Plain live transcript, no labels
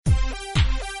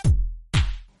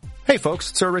Hey folks,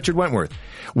 it's Sir Richard Wentworth.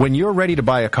 When you're ready to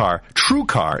buy a car,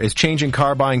 TrueCar is changing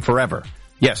car buying forever.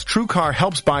 Yes, TrueCar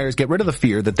helps buyers get rid of the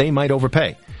fear that they might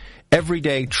overpay. Every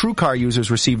day, TrueCar users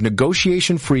receive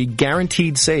negotiation-free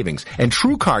guaranteed savings, and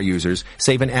TrueCar users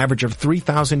save an average of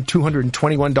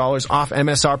 $3,221 off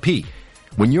MSRP.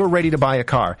 When you're ready to buy a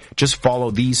car, just follow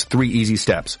these 3 easy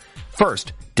steps.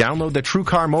 First, download the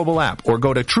TrueCar mobile app or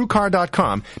go to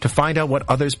TrueCar.com to find out what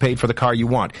others paid for the car you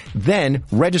want. Then,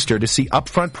 register to see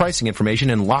upfront pricing information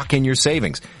and lock in your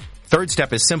savings. Third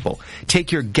step is simple.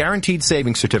 Take your guaranteed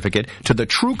savings certificate to the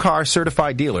TrueCar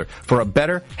certified dealer for a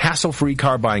better, hassle-free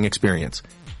car buying experience.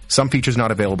 Some features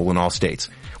not available in all states.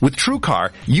 With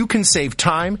TrueCar, you can save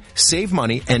time, save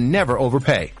money, and never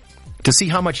overpay. To see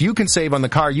how much you can save on the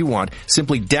car you want,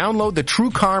 simply download the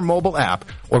TrueCar mobile app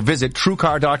or visit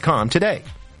TrueCar.com today.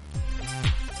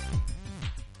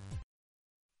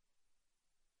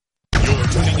 You're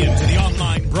tuning in to the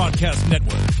online broadcast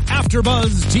network,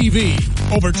 AfterBuzz TV.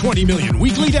 Over 20 million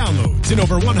weekly downloads in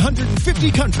over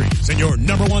 150 countries, and your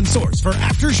number one source for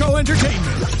after-show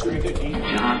entertainment.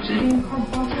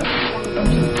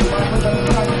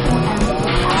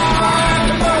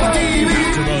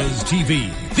 AfterBuzz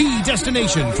TV, the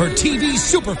destination for TV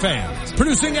superfans,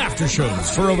 producing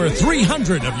aftershows for over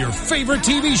 300 of your favorite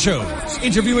TV shows,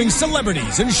 interviewing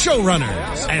celebrities and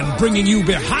showrunners, and bringing you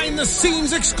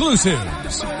behind-the-scenes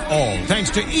exclusives. All thanks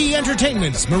to E!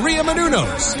 Entertainment's Maria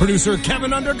Menounos, producer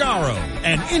Kevin Undergaro,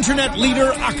 and internet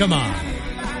leader Akamai.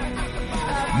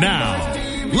 Now,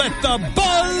 let the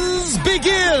buzz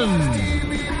begin!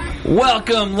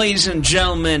 Welcome, ladies and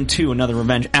gentlemen, to another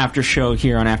Revenge After Show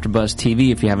here on AfterBuzz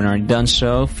TV. If you haven't already done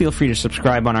so, feel free to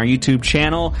subscribe on our YouTube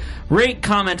channel, rate,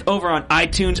 comment over on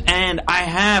iTunes, and I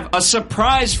have a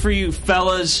surprise for you,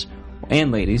 fellas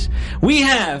and ladies. We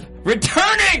have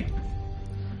returning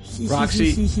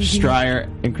Roxy Stryer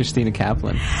and Christina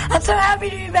Kaplan. I'm so happy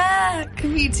to be back.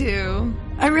 Me too.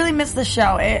 I really missed the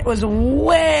show. It was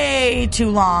way too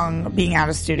long being out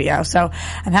of studio, so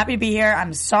I'm happy to be here.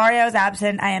 I'm sorry I was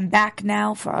absent. I am back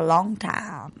now for a long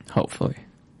time. Hopefully.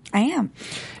 I am.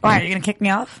 Why, are you going to kick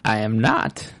me off? I am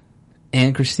not.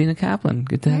 And Christina Kaplan,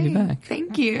 good to have you back.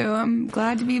 Thank you. I'm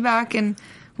glad to be back and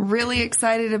really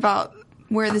excited about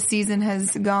where the season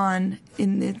has gone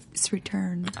in its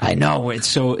return. I know, it's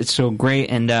so great,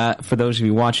 and for those of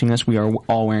you watching us, we are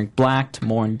all wearing black to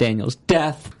mourn Daniel's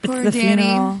death. Poor the Danny.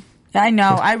 funeral. I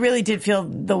know. I really did feel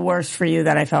the worst for you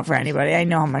that I felt for anybody. I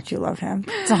know how much you love him.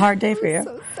 It's a hard day for you.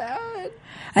 So sad.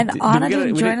 And Anna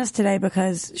didn't join us today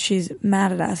because she's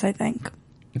mad at us, I think.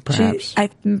 Perhaps.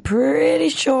 I'm pretty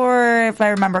sure, if I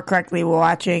remember correctly,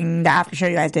 watching the after show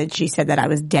you guys did, she said that I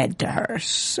was dead to her.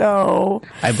 So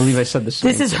I believe I said the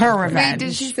same. This is her revenge. Wait,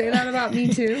 did she say that about me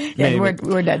too? Yeah,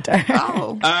 we're dead to her.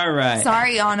 Oh. All right.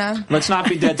 Sorry, Anna. Let's not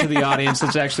be dead to the audience.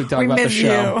 Let's actually talk about the miss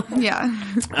show. you. Yeah.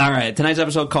 All right. Tonight's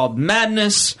episode called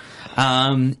Madness.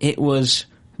 It was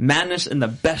madness in the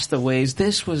best of ways.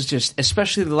 This was just,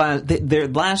 especially their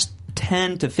last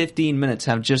 10 to 15 minutes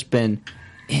have just been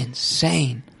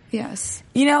insane. Yes.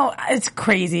 You know, it's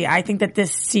crazy. I think that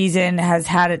this season has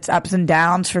had its ups and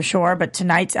downs for sure, but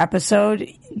tonight's episode,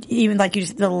 even like you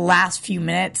just the last few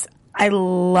minutes, I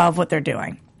love what they're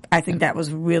doing. I think that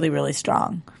was really, really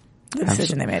strong. The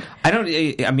decision they made. I don't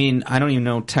even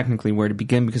know technically where to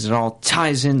begin because it all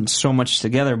ties in so much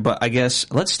together, but I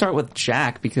guess let's start with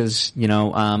Jack because,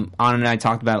 Anna and I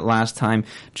talked about it last time.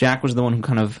 Jack was the one who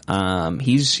kind of,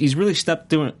 he's really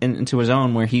stepped into his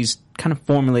own where he's kind of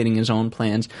formulating his own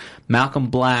plans. Malcolm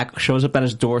Black shows up at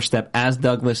his doorstep as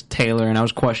Douglas Taylor, and I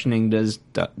was questioning, does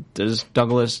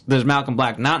Malcolm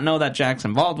Black not know that Jack's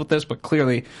involved with this? But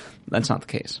clearly that's not the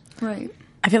case. Right.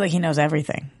 I feel like he knows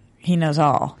everything. He knows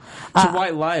all. So why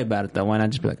lie about it, though? Why not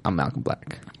just be like, I'm Malcolm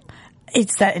Black?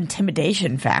 It's that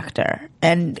intimidation factor.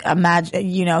 And imagine,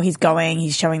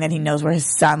 he's showing that he knows where his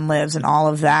son lives and all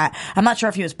of that. I'm not sure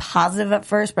if he was positive at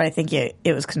first, but I think it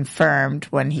was confirmed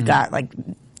when he got,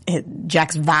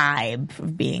 Jack's vibe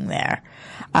of being there.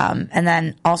 And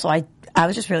then also I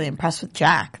was just really impressed with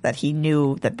Jack that he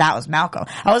knew that was Malcolm.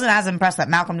 I wasn't as impressed that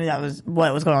Malcolm knew that was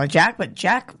what was going on with Jack, but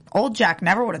old Jack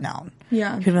never would have known.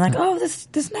 Yeah. He'd been like, oh,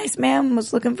 this nice man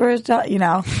was looking for his dog,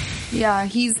 Yeah,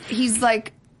 he's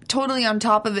like totally on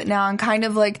top of it now and kind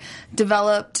of like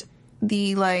developed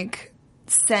the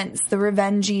sense, the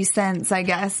revengey sense, I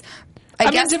guess.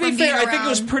 I guess to be fair, I think it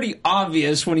was pretty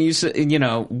obvious when you said,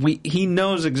 he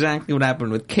knows exactly what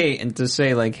happened with Kate, and to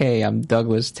say hey, I'm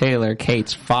Douglas Taylor,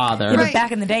 Kate's father. Yeah, but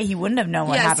back in the day, he wouldn't have known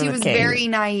what happened with Kate. Yes, he was very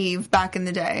naive back in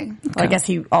the day. Well, I guess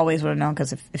he always would have known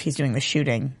because if he's doing the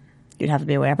shooting, you'd have to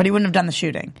be aware. But he wouldn't have done the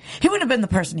shooting. He wouldn't have been the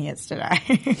person he is today.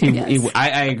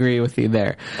 I agree with you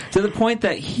there. To the point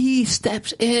that he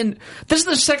steps in. This is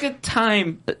the second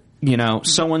time,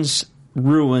 someone's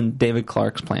ruined David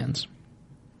Clarke's plans.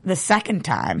 The second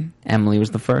time. Emily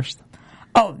was the first.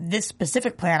 Oh, this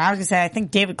specific plan. I was going to say, I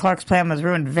think David Clarke's plan was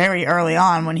ruined very early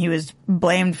on when he was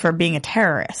blamed for being a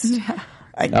terrorist. Yeah.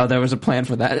 There was a plan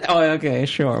for that. Oh, okay,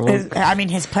 sure. Well,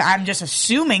 I'm just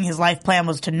assuming his life plan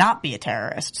was to not be a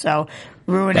terrorist. So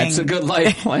ruining. That's a good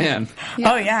life plan.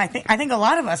 Oh yeah, I think a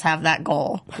lot of us have that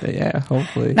goal. Yeah,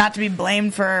 hopefully. Not to be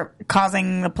blamed for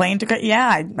causing the plane to go.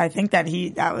 Yeah, I think that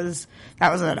was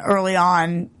an early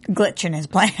on glitch in his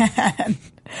plan.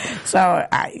 So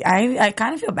I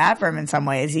kind of feel bad for him in some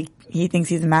ways. He thinks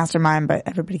he's a mastermind, but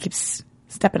everybody keeps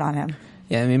stepping on him.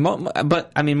 Yeah,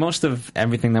 most of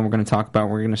everything that we're going to talk about,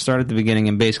 we're going to start at the beginning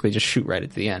and basically just shoot right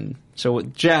at the end. So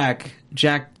with Jack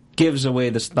gives away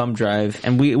this thumb drive,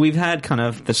 and we've had kind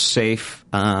of the safe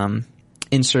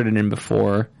inserted in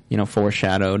before,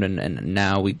 foreshadowed, and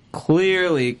now we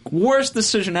clearly worst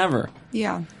decision ever.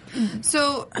 Yeah.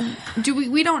 So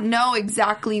we don't know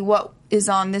exactly what is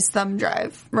on this thumb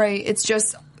drive, right? It's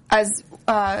just, as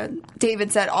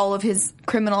David said, all of his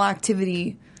criminal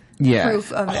activity. Yeah.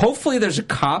 Proof of it. Hopefully there's a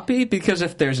copy, because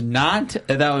if there's not,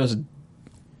 that was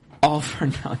all for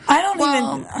nothing.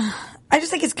 I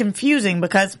just think it's confusing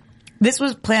because this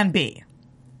was plan B,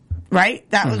 right?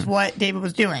 That was what David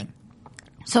was doing.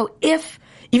 So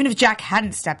even if Jack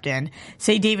hadn't stepped in,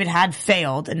 say David had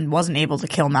failed and wasn't able to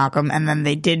kill Malcolm, and then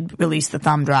they did release the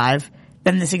thumb drive,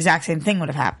 then this exact same thing would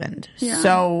have happened. Yeah.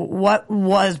 So what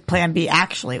was plan B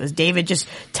actually? Was David just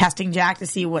testing Jack to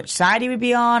see which side he would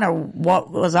be on, or what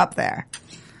was up there?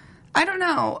 I don't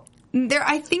know.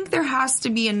 I think there has to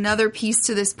be another piece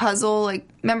to this puzzle. Like,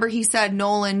 remember he said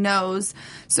Nolan knows.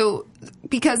 So,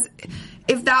 because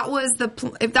if that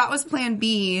was plan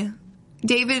B,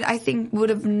 David, I think, would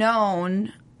have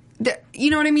known. You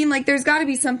know what I mean? Like, there's got to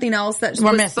be something else that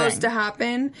was supposed to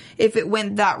happen if it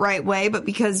went that right way, but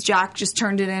because Jack just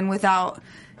turned it in without,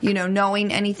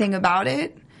 knowing anything about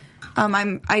it.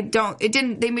 They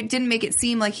didn't make it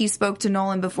seem like he spoke to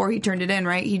Nolan before he turned it in,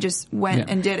 right? He just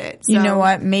went and did it. So. You know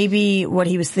what? Maybe what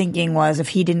he was thinking was if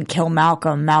he didn't kill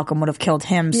Malcolm, Malcolm would have killed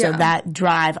him. So that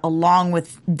drive, along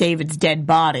with David's dead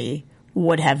body,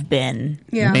 would have been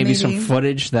maybe some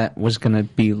footage that was going to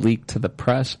be leaked to the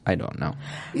press. I don't know.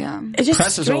 Yeah, it's just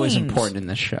press strange. is always important in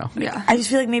this show. Yeah, I just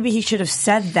feel like maybe he should have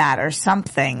said that or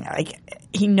something. Like,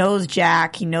 he knows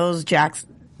Jack. He knows Jack's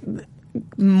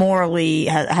morally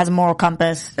has a moral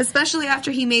compass, especially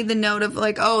after he made the note of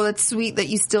like, oh, that's sweet that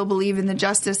you still believe in the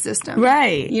justice system,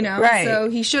 right? Right. So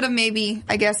he should have maybe,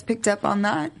 I guess, picked up on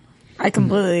that. I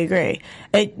completely agree.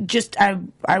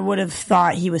 I would have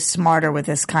thought he was smarter with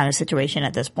this kind of situation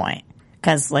at this point.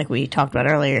 Because, like we talked about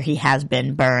earlier, he has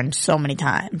been burned so many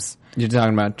times. You're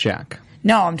talking about Jack?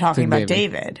 No, I'm talking about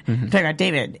David. Mm-hmm. I'm talking about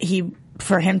David.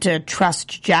 For him to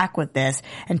trust Jack with this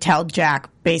and tell Jack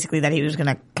basically that he was going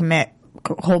to commit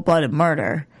cold-blooded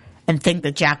murder and think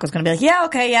that Jack was going to be like, yeah,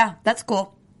 okay, yeah, that's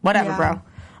cool. Whatever, bro.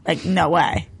 Like, no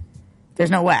way.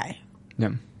 There's no way.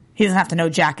 Yeah. He doesn't have to know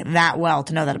Jack that well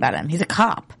to know that about him. He's a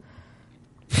cop.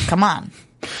 Come on.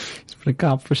 He's been a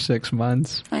cop for 6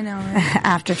 months. I know, right?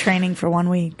 After training for 1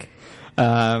 week.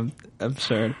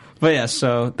 Absurd. But yeah,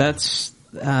 so that's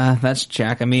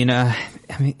Jack. I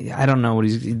don't know what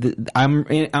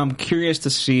I'm curious to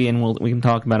see, and we can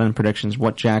talk about it in predictions,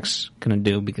 what Jack's gonna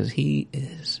do, because he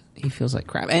feels like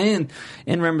crap. And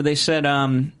remember, they said,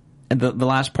 the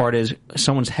last part is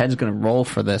someone's head's going to roll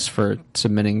for this, for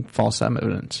submitting false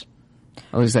evidence.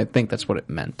 At least I think that's what it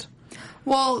meant.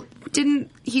 Well,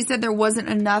 didn't he said there wasn't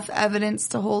enough evidence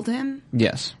to hold him?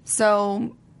 Yes.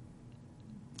 So,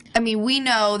 we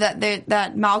know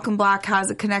that Malcolm Black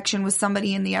has a connection with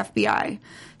somebody in the FBI.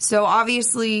 So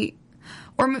obviously,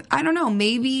 or I don't know,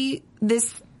 maybe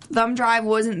this thumb drive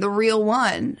wasn't the real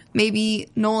one. Maybe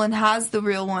Nolan has the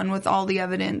real one with all the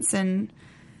evidence, and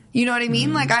you know what I mean?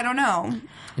 Mm-hmm. Like, I don't know.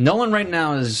 Nolan right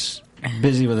now is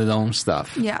busy with his own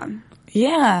stuff. Yeah.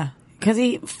 Yeah. Because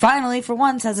he finally, for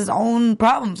once, has his own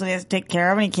problems that he has to take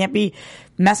care of, and he can't be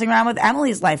messing around with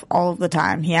Emily's life all of the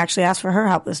time. He actually asked for her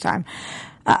help this time.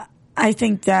 I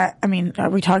think that, are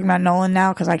we talking about Nolan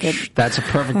now? Because I could... That's a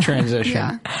perfect transition.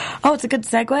 Yeah. Oh, it's a good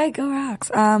segue? Go Rocks.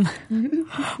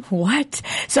 What?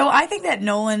 So I think that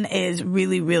Nolan is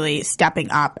really, really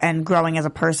stepping up and growing as a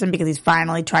person, because he's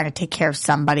finally trying to take care of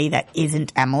somebody that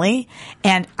isn't Emily.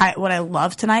 And what I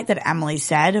love tonight that Emily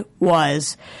said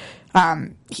was...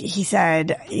 he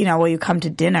said, will you come to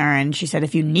dinner? And she said,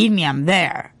 if you need me, I'm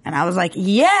there. And I was like,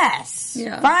 yes,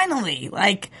 finally.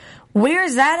 Like,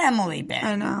 Where's that Emily been?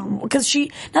 I know. Because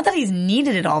not that he's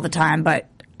needed it all the time, but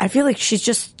I feel like she's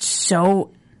just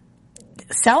so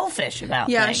selfish about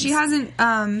things. Yeah, she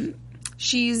hasn't,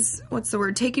 she's, what's the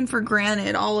word, taken for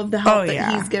granted all of the help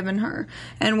that he's given her.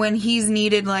 And when he's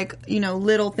needed, like,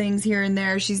 little things here and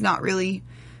there, she's not really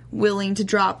willing to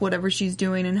drop whatever she's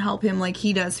doing and help him like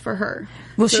he does for her.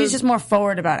 Well, she's just more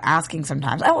forward about asking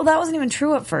sometimes. Oh, well, that wasn't even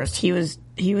true at first. He was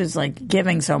like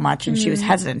giving so much and she was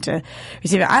hesitant to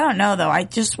receive it. I don't know though. I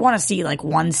just want to see like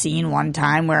one scene one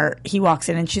time where he walks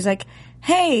in and she's like,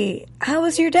 "Hey, how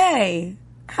was your day?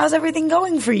 How's everything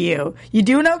going for you? You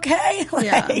doing okay?"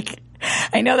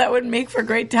 I know that wouldn't make for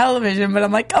great television, but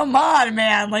I'm like, come on,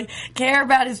 man. Like, care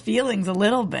about his feelings a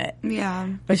little bit. Yeah.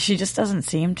 But she just doesn't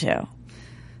seem to.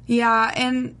 Yeah,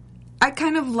 and I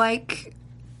kind of like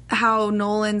how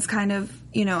Nolan's kind of,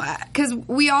 because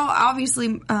we all obviously,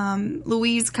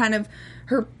 Louise kind of,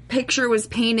 her picture was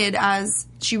painted as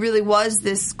she really was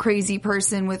this crazy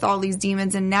person with all these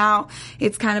demons, and now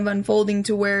it's kind of unfolding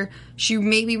to where she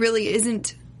maybe really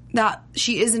isn't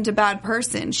a bad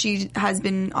person. She has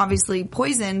been obviously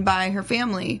poisoned by her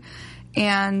family.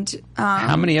 And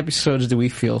how many episodes do we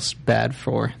feel bad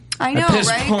for? I know,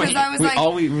 right? Because I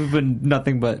was we've been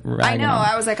nothing but ragging I know. on.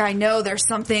 I was like, I know there's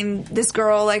something. This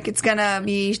girl, like, it's gonna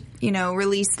be,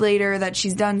 released later that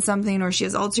she's done something or she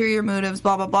has ulterior motives,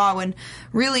 blah blah blah. When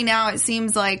really now it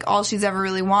seems like all she's ever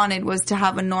really wanted was to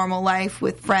have a normal life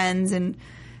with friends and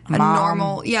a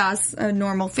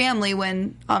normal family.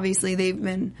 When obviously they've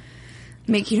been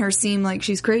making her seem like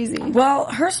she's crazy. Well,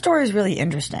 her story is really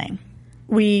interesting.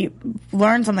 We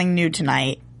learned something new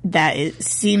tonight. That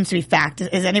seems to be fact.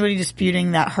 Is anybody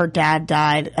disputing that her dad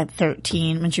died at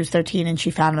 13, when she was 13 and she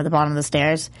found him at the bottom of the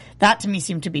stairs? That to me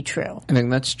seemed to be true. I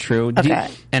think that's true. Okay.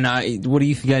 What do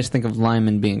you guys think of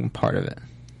Lyman being part of it?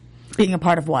 Being a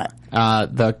part of what?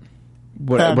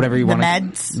 Whatever you want. The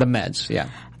meds? The meds, yeah.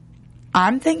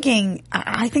 I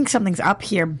think something's up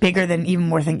here bigger than even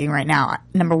we're thinking right now.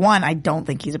 Number one, I don't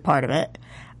think he's a part of it.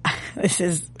 This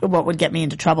is what would get me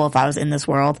into trouble if I was in this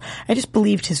world. I just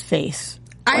believed his face.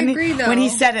 I agree, though. When he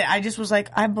said it, I just was like,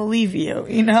 I believe you,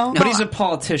 But he's a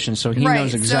politician, so he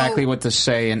knows exactly what to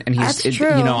say, and he's, that's true.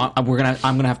 I'm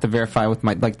gonna have to verify with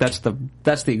my, like, that's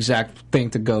the exact thing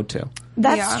to go to.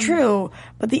 That's true.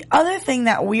 But the other thing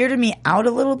that weirded me out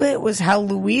a little bit was how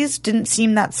Louise didn't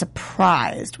seem that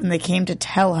surprised when they came to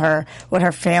tell her what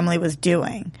her family was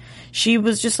doing. She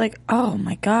was just like, "Oh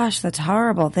my gosh, that's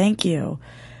horrible. Thank you."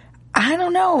 I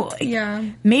don't know. Yeah.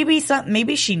 Maybe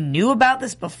she knew about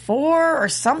this before or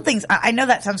something. I know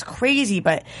that sounds crazy,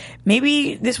 but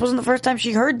maybe this wasn't the first time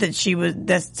she heard that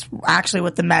that's actually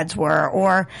what the meds were.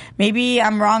 Or maybe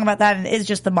I'm wrong about that and it is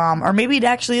just the mom. Or maybe it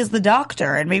actually is the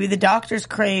doctor and maybe the doctor's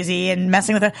crazy and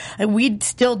messing with her. Like, we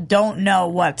still don't know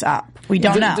what's up. We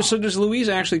don't know. So does Louise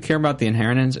actually care about the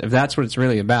inheritance? If that's what it's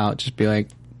really about, just be like,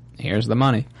 here's the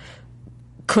money.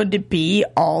 Could it be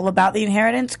all about the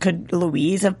inheritance? Could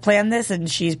Louise have planned this and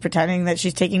she's pretending that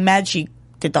she's taking meds? She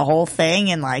did the whole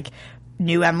thing and like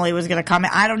knew Emily was going to come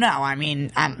in. I don't know. I mean,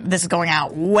 this is going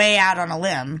way out on a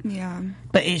limb. Yeah.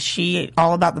 But is she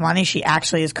all about the money? She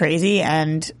actually is crazy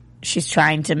and she's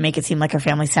trying to make it seem like her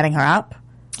family's setting her up?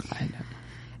 I know.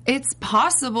 It's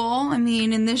possible. I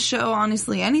mean, in this show,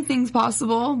 honestly, anything's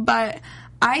possible. But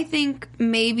I think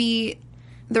maybe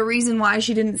the reason why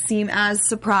she didn't seem as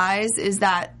surprised is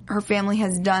that her family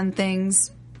has done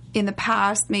things in the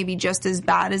past maybe just as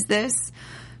bad as this,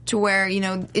 to where,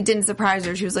 it didn't surprise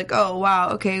her. She was like, oh,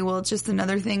 wow, okay, well, it's just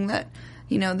another thing that,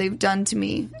 they've done to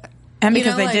me. And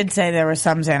because they did say there was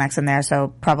some Xanax in there,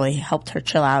 so probably helped her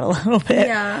chill out a little bit.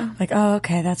 Yeah. Like, oh,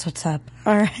 okay, that's what's up.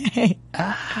 All right.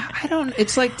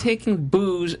 It's like taking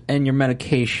booze and your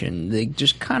medication. They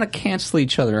just kind of cancel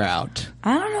each other out.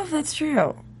 I don't know if that's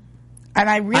true. And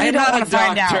I really don't want to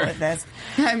find out with this.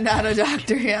 I'm not a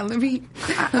doctor. Yeah, let me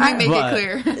make it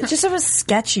clear. It was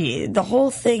sketchy. The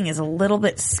whole thing is a little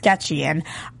bit sketchy. And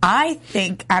I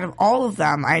think out of all of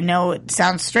them, I know it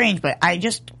sounds strange, but I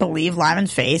just believe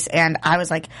Lyman's face. And I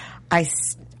was like, I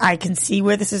can see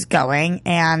where this is going.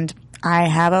 And I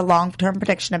have a long-term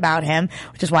prediction about him,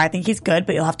 which is why I think he's good.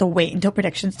 But you'll have to wait until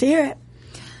predictions to hear it.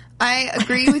 I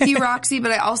agree with you, Roxy,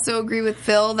 but I also agree with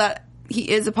Phil that he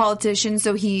is a politician,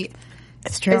 so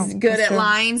it's true. Is good at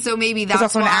lying, so maybe that's why.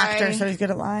 He's also an actor, so he's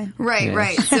good at lying. Right, yes.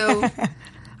 Right. So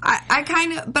I'm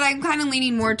kind of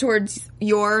leaning more towards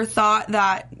your thought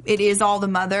that it is all the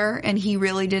mother, and he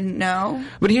really didn't know.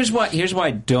 But here's why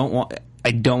I don't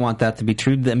want that to be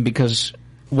true. Then, because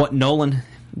what Nolan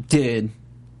did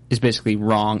is basically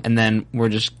wrong, and then we're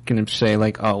just going to say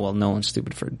like, oh well, Nolan's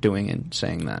stupid for doing and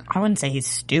saying that. I wouldn't say he's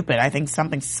stupid. I think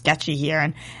something's sketchy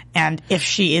here, and if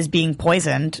she is being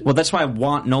poisoned, Well, that's why I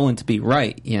want Nolan to be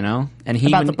right, you know. And he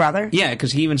About even, the brother? yeah,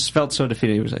 because he even felt so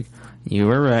defeated. He was like, "You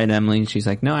were right, Emily." And she's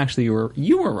like, "No, actually,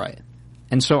 you were right."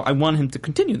 And so I want him to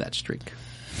continue that streak.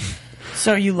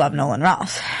 so you love Nolan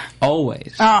Ross.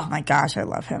 Always. Oh my gosh, I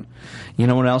love him. You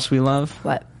know what else we love?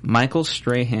 What? Michael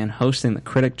Strahan hosting the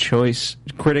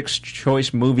Critics'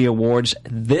 Choice Movie Awards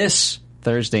this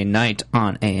Thursday night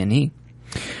on A&E.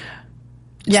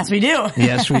 Yes, we do.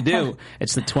 Yes, we do.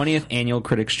 It's the 20th Annual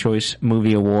Critics' Choice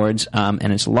Movie Awards,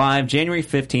 and it's live January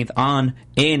 15th on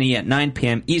A&E at 9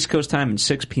 p.m. East Coast time and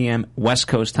 6 p.m. West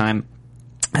Coast time.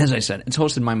 As I said, it's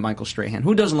hosted by Michael Strahan.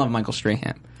 Who doesn't love Michael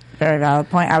Strahan? Very valid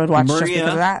point. I would watch just because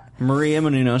of that. Maria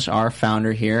Menounos, our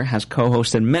founder here, has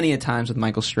co-hosted many a times with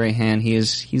Michael Strahan.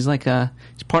 He's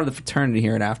part of the fraternity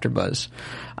here at AfterBuzz.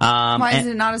 Why is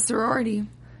it not a sorority?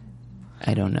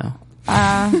 I don't know.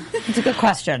 It's a good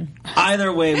question.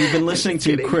 Either way, we've been listening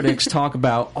to critics talk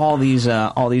about all these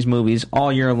movies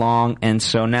all year long, and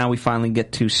so now we finally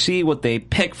get to see what they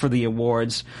pick for the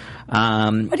awards.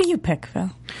 What do you pick, Phil?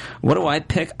 What do I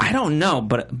pick? I don't know,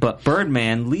 but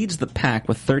Birdman leads the pack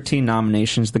with 13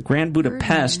 nominations. The Grand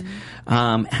Budapest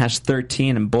has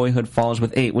 13, and Boyhood follows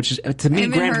with 8, which is to me I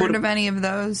haven't Grand heard Budapest. of any of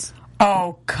those.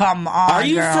 Oh, come on, Are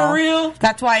you girl. for real?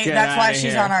 That's why Get outta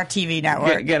she's here. on our TV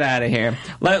network. Get out of here.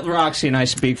 Let Roxy and I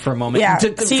speak for a moment. Yeah,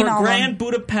 For seen all Grand them.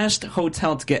 Budapest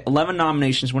Hotel to get 11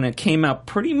 nominations when it came out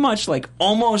pretty much like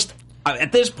almost,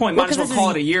 at this point, might as well call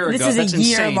it a year ago. This is That's a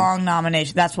insane. year-long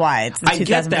nomination. That's why it's the I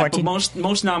get that, 2014. but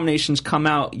most nominations come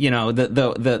out, you know,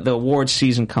 the awards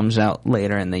season comes out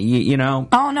later in the year, you know.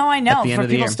 Oh, no, I know. At the end For of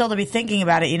the people year. still to be thinking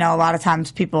about it, you know, a lot of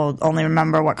times people only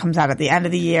remember what comes out at the end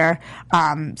of the year,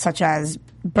 such as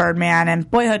Birdman, and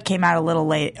Boyhood came out a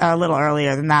little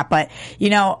earlier than that. But, you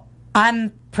know,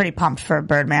 I'm pretty pumped for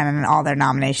Birdman and all their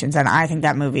nominations, and I think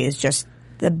that movie is just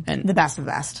the best of the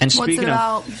best. And What's speaking it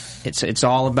about? of, it's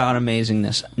all about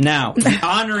amazingness. Now, the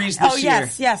honorees this Oh, year.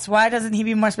 yes. Why doesn't he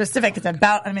be more specific? It's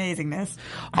about amazingness.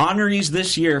 Honorees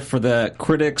this year for the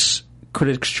Critics'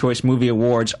 Choice Movie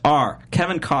Awards are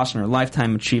Kevin Costner,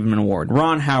 Lifetime Achievement Award,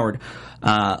 Ron Howard,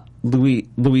 Louis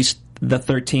the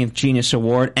 13th Genius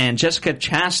Award, and Jessica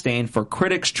Chastain for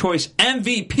Critics' Choice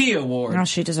MVP Award. Oh,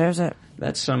 she deserves it.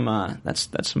 That's some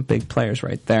big players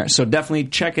right there. So definitely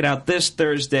check it out this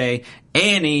Thursday,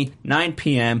 A&E, 9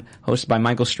 p.m., hosted by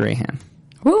Michael Strahan.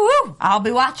 Woo-hoo! I'll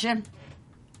be watching.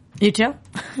 You too?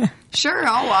 Sure,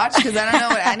 I'll watch because I don't know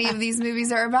what any of these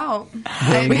movies are about. We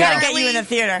gotta get Apparently- you in the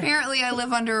theater. Apparently, I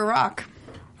live under a rock.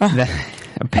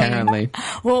 Apparently.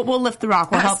 We'll lift the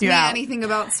rock. We'll Ask help you me out. anything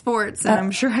about sports, and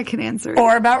I'm sure I can answer.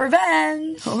 Or about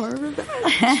revenge. All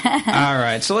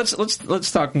right, so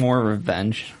let's talk more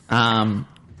revenge.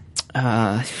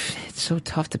 It's so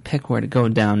tough to pick where to go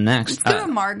down next. Let's go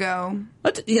to Margot.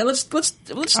 Let's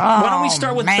why don't we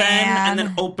start with Ben man. and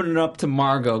then open it up to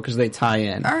Margot because they tie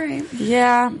in. All right.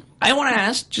 Yeah. I want to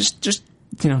ask, just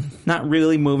not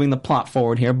really moving the plot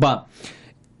forward here, but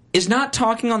is not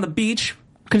talking on the beach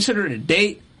considered a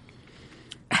date?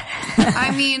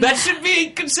 I mean, That should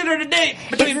be considered a date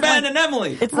between it Ben like- and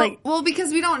Emily. It's like, well,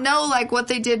 because we don't know like what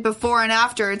they did before and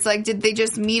after. It's like, did they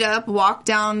just meet up, walk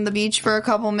down the beach for a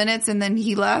couple minutes, and then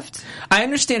he left? I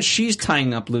understand she's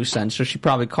tying up loose ends, so she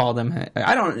probably called him.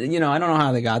 I don't know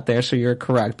how they got there, so you're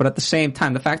correct. But at the same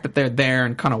time, the fact that they're there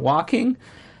and kind of walking,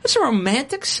 it's a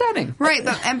romantic setting. Right.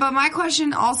 But my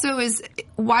question also is,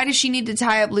 why does she need to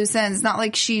tie up loose ends? It's not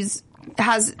like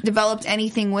has developed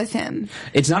anything with him.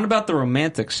 It's not about the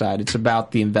romantic side; it's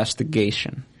about the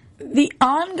investigation. the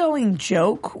ongoing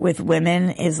joke with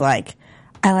women is like,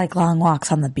 I like long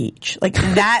walks on the beach. Like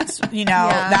that's,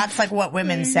 that's like what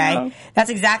women say.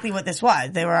 That's exactly what this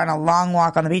was. They were on a long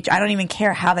walk on the beach. I don't even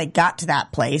care how they got to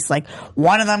that place. Like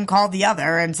one of them called the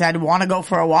other and said, want to go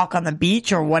for a walk on the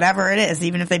beach or whatever it is,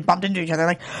 even if they bumped into each other.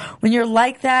 Like when you're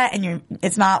like that and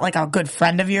it's not like a good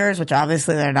friend of yours, which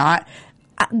obviously they're not,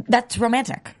 that's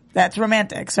romantic. That's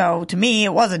romantic. So to me,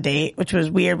 it was a date, which was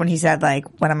weird when he said like,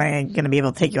 when am I going to be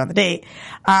able to take you on the date?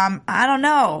 I don't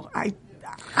know.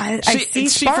 I see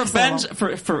sparks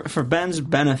for Ben's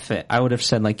benefit, I would have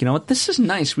said like, you know what, this is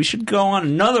nice. We should go on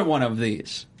another one of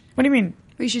these. What do you mean?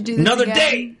 We should do this Another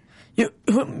again. date.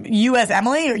 You as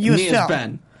Emily or you Me as Phil? as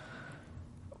Ben.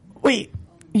 Wait,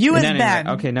 you as Anyway, Ben.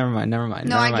 okay, never mind.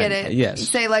 No, I get it. Yes. You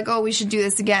say like, oh, we should do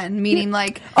this again, meaning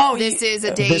like, Oh, this is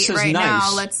a date This is right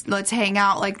nice. now. Let's hang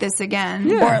out like this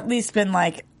again. Or at least been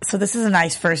like, so this is a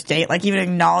nice first date, like even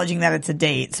acknowledging that it's a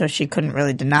date, so she couldn't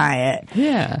really deny it.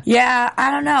 Yeah. Yeah, I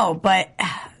don't know, but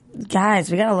Guys,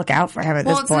 we gotta look out for him at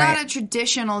Well, this it's point. not a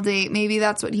traditional date. Maybe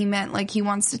that's what he meant. Like, he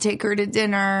wants to take her to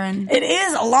dinner and It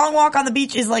is. A long walk on the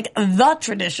beach is like the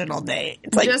traditional date.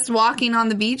 It's like just walking on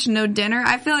the beach, no dinner.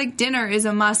 I feel like dinner is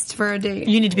a must for a date.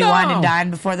 you need to be wine and dine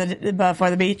before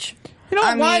the beach. You know,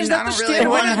 I why mean, is that I the don't really standard?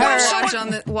 want to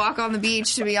Wouldn't go walk on the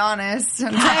beach, to be honest. I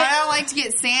don't like to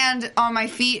get sand on my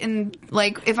feet, and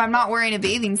like if I'm not wearing a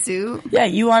bathing suit. Yeah,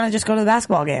 you want to just go to the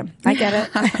basketball game. I get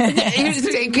it.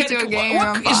 Take me to a game.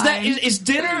 I'm fine. Is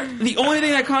dinner the only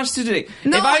thing that constitutes a date?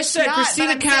 No, if I it's said, not, Christina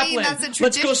but I'm saying Kaplan, that's a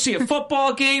let's go tradition. see a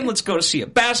football game, let's go to see a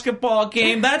basketball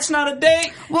game, that's not a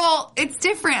date? Well, it's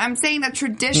different. I'm saying a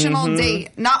traditional date.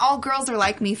 Not all girls are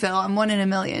like me, Phil. I'm 1 in a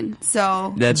million.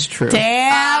 So That's true.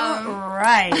 Damn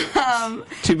right.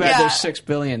 Too bad yeah. there's 6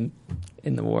 billion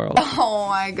in the world. Oh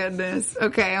my goodness.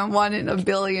 Okay, I'm 1 in a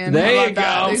billion. There How you about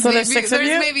that? go. There's, So maybe, there's 6 of there's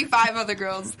you? maybe 5 other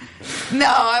girls. No,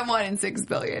 I'm 1 in 6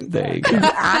 billion. There you go.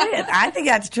 I think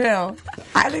that's true.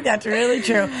 I think that's really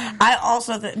true. I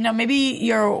also maybe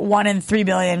you're 1 in 3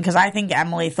 billion because I think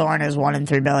Emily Thorne is 1 in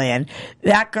 3 billion.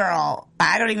 That girl,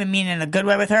 I don't even mean in a good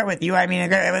way with her. With you, I mean in a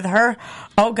good way with her.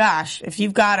 Oh gosh, if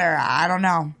you've got her, I don't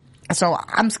know. So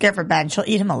I'm scared for Ben. She'll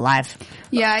eat him alive.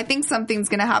 Yeah, I think something's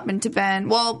going to happen to Ben.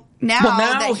 Well, now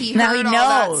that he now heard he all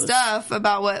that knows. stuff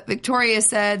about what Victoria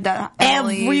said, that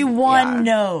Emily, Everyone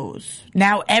yeah. knows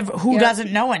now. Who Yep.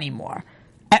 doesn't know anymore?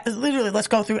 Literally, let's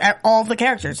go through all of the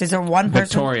characters. Is there one person?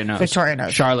 Victoria knows. Victoria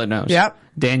knows. Charlotte knows. Yep.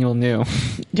 Daniel knew.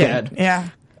 Dead. Yeah.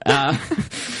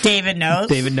 David knows.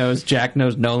 David knows. Jack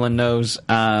knows. Nolan knows.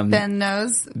 Ben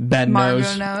knows. Ben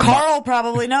Margot knows. Carl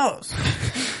probably knows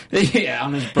Yeah,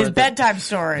 on his birthday. his bedtime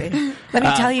story. Let me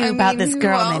tell you I about mean, this who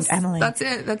girl else? named Emily. That's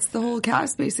it. That's the whole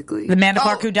cast, basically. Amanda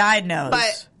Clark, Oh, who died, knows.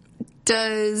 But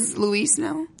does Luis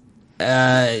know?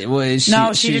 Well, she,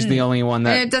 No, she she's didn't. the only one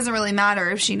that. It doesn't really matter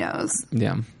if she knows.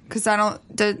 Yeah. Because I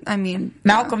don't, I mean.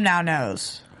 Malcolm now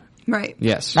knows. Right.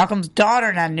 Yes. Malcolm's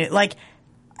daughter now knew.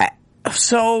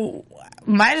 So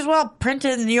might as well print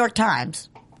it in the New York Times.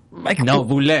 Like, No,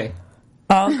 Boulet.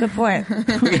 Oh, good point.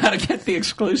 We gotta get the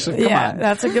exclusive. Come Yeah, on.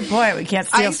 that's a good point. We can't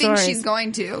steal I think stories. she's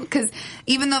going to. Because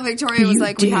even though Victoria was You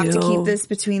like, we have to do. keep this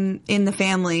in the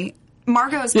family,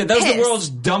 Margot's Yeah, that was pissed. the world's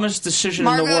dumbest decision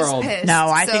in the Margot's world. pissed. No,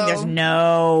 I think so- there's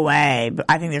no way.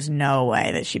 I think there's no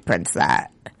way that she prints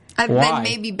that. And Why? then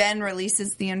maybe Ben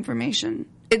releases the information.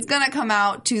 It's going to come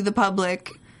out to the public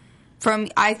from,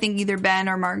 I think, either Ben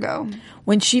or Margot.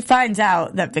 When she finds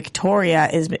out that Victoria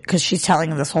is, because she's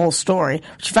telling this whole story,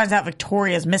 when she finds out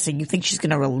Victoria is missing, you think she's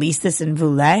going to release this in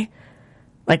Voulet?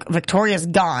 Like, Victoria's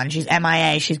gone. She's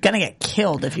MIA. She's going to get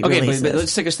killed if you Okay, release but this.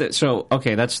 let's take a step. So,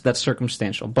 okay, that's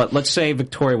circumstantial. But let's say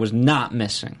Victoria was not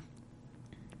missing.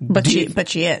 But Do she, you- but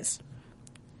she is.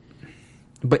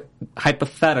 But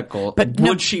hypothetical, But would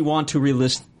no- she want to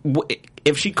release?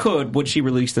 If she could, would she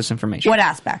release this information? What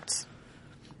aspects?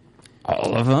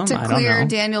 All of them? To I don't clear know.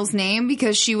 Daniel's name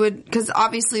because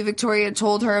obviously Victoria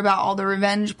told her about all the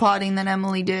revenge plotting that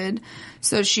Emily did.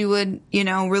 So she would,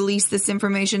 release this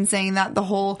information saying that the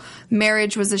whole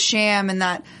marriage was a sham and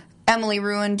that Emily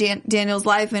ruined Daniel's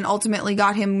life and ultimately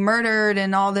got him murdered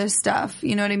and all this stuff.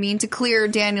 You know what I mean? To clear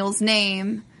Daniel's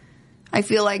name, I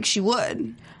feel like she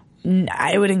would.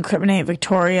 I would incriminate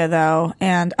Victoria, though,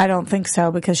 and I don't think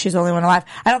so because she's the only one alive.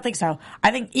 I don't think so.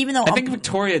 I think even though I think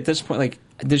Victoria at this point,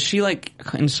 does she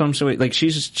in some sort of way,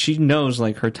 she knows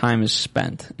her time is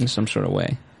spent in some sort of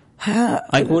way.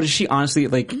 What does she honestly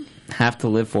have to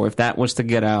live for if that was to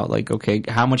get out? Okay,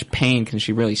 how much pain can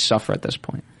she really suffer at this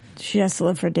point? she has to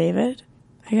live for David,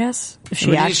 I guess. If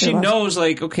She actually loves- knows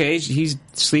okay, he's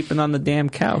sleeping on the damn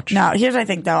couch. Now, here's what I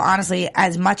think, though. Honestly,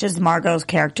 as much as Margot's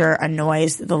character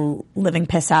annoys the living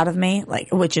piss out of me,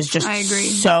 which is just I agree.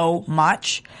 so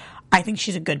much, I think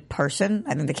she's a good person.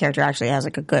 I think the character actually has a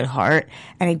good heart,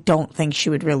 and I don't think she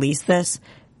would release this.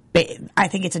 But I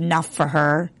think it's enough for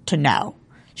her to know.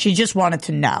 She just wanted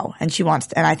to know, and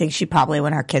and I think she probably,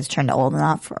 when her kids turned old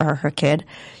enough, or her kid,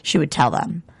 she would tell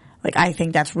them. I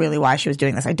think that's really why she was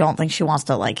doing this. I don't think she wants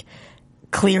to,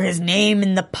 clear his name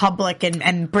in the public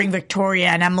and bring Victoria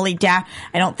and Emily down.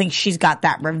 I don't think she's got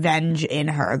that revenge in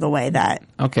her the way that...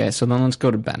 Okay, so then let's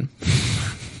go to Ben.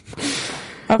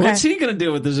 Okay. What's he going to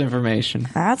do with this information?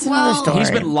 That's another Well, story.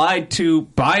 He's been lied to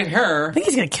by her. I think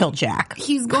he's going to kill Jack.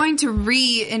 He's going to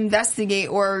re-investigate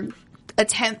or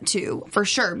attempt to, for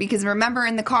sure. Because remember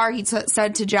in the car, he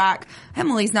said to Jack,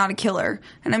 Emily's not a killer.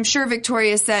 And I'm sure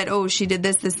Victoria said, oh, she did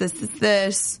this. It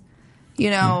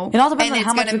all depends on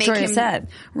how much Victoria said.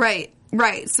 Right.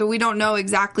 So we don't know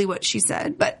exactly what she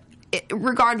said. But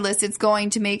regardless, it's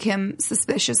going to make him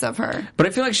suspicious of her. But I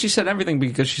feel like she said everything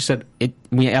because she said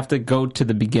we have to go to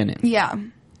the beginning. Yeah.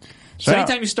 So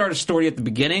anytime you start a story at the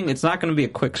beginning, it's not going to be a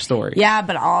quick story. Yeah,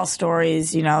 but all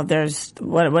stories, there's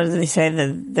what do they say?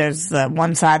 There's the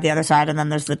one side, the other side, and then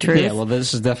there's the truth. Yeah, well,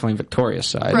 this is definitely Victoria's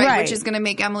side. Right, Right. which is going to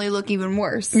make Emily look even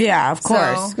worse. Yeah, of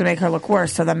course. So- It's going to make her look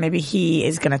worse. So then maybe he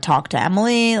is going to talk to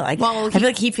Emily. Like, Well, I feel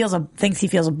like he thinks he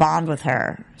feels a bond with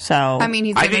her. So I mean,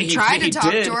 he's I going think to try he to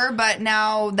talk did. to her, but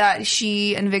now that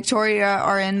she and Victoria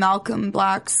are in Malcolm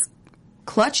Black's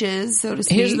clutches, so to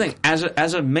speak. Here's the thing: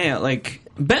 as a male, like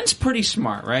Ben's pretty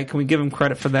smart, right? Can we give him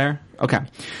credit for there? Okay,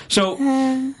 so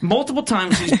multiple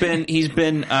times he's been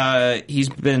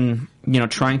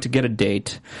trying to get a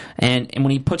date, and when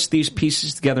he puts these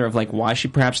pieces together of like why she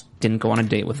perhaps didn't go on a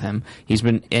date with him,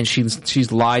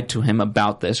 she's lied to him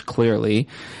about this clearly,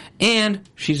 and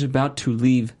she's about to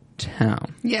leave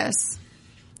town. Yes.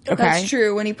 okay. That's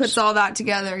true. When he puts all that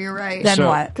together, you're right. Then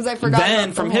what? Because I forgot Then, about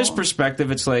the from his whole- perspective,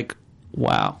 it's like,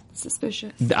 wow,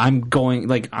 Suspicious. I'm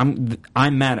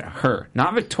mad at her,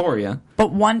 not Victoria.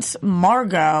 But once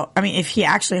Margot, I mean, if he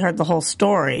actually heard the whole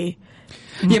story,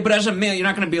 Yeah, but as a male, you're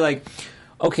not going to be like,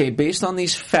 okay, based on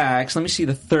these facts, let me see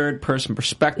the third person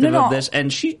perspective No. of this. And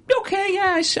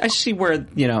I see where, what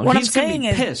he's I'm going to saying be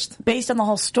is, pissed. based on the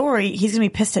whole story, he's going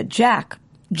to be pissed at Jack.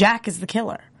 Jack is the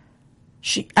killer.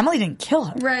 Emily didn't kill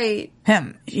her. Right.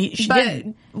 Him. She But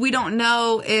didn't. we don't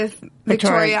know if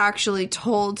Victoria actually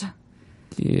told.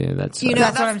 Yeah, that's That's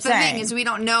That's what I'm the saying. thing is we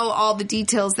don't know all the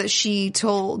details that she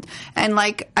told. And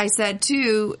like I said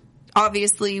too,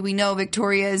 obviously we know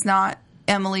Victoria is not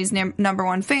Emily's number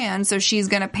one fan, so she's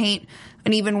going to paint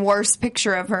an even worse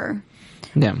picture of her.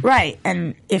 yeah. Right.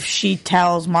 And if she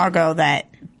tells Margot that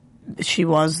she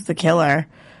was the killer,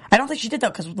 I don't think she did though,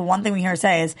 because the one thing we hear her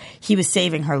say is he was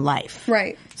saving her life.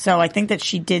 Right. So I think that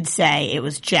she did say it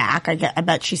was Jack. I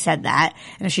bet she said that.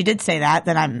 And if she did say that,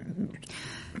 then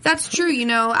That's true.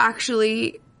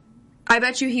 Actually, I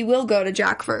bet you he will go to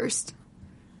Jack first.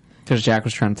 Because Jack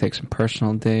was trying to take some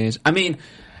personal days. I mean,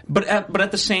 but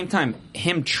at the same time,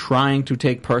 him trying to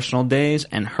take personal days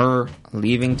and her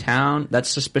leaving town, that's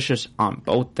suspicious on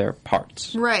both their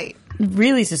parts. Right.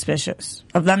 really suspicious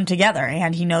of them together,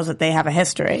 and he knows that they have a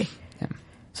history. Yeah.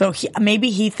 So maybe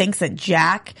he thinks that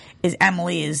Jack is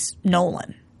Emily is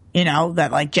Nolan. That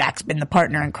like Jack's been the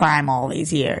partner in crime all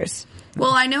these years.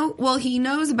 Well, he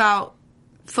knows about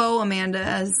Faux Amanda,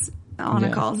 as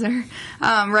Anna calls her,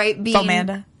 right? Being,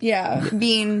 Amanda? Yeah,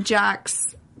 being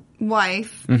Jack's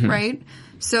wife, right?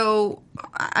 So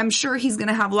I'm sure he's going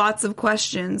to have lots of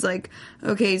questions like,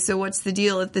 okay, so what's the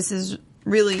deal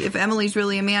if Emily's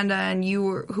really Amanda and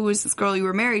who is this girl you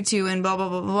were married to and blah, blah,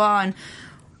 blah, blah, blah.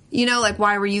 And, like,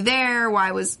 why were you there?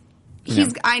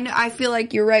 I feel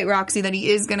like you're right, Roxy, that he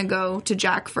is going to go to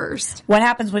Jack first. What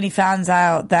happens when he finds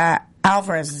out that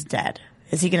Alvarez is dead?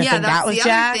 Is he going to think that was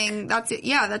Jack?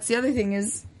 That's the other thing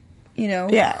is,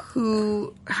 Yeah.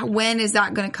 when is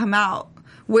that going to come out?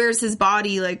 Where's his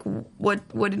body? Like, what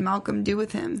did Malcolm do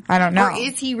with him? I don't know. Or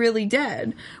is he really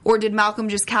dead? Or did Malcolm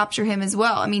just capture him as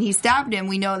well? I mean, he stabbed him,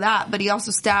 we know that, but he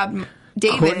also stabbed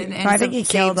David and I think he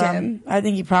killed saved him. I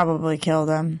think he probably killed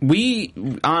him.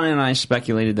 Anna and I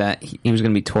speculated that he was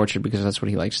going to be tortured because that's what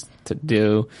he likes to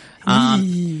do.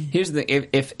 Here's the thing: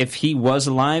 if he was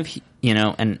alive,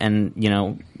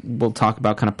 and we'll talk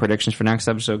about kind of predictions for next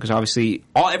episode because obviously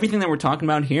everything that we're talking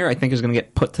about here, I think, is going to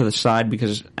get put to the side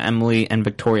because Emily and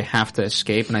Victoria have to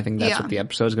escape, and I think that's what the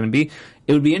episode is going to be.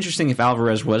 It would be interesting if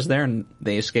Alvarez was there and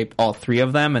they escaped all three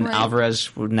of them, and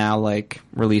Alvarez would now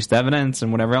released evidence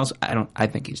and whatever else. I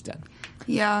think he's dead.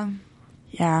 Yeah.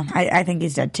 Yeah, I think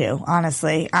he's dead too,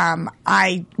 honestly.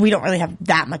 We don't really have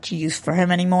that much use for him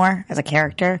anymore as a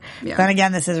character. Yeah. Then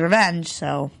again, this is revenge,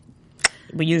 so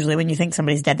usually when you think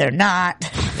somebody's dead, they're not.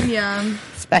 Yeah.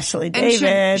 Especially And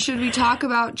David. should we talk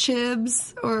about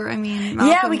Chibs? Or, Malcolm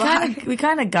Yeah, Black? we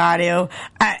kind of got to.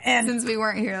 And Since we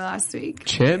weren't here last week.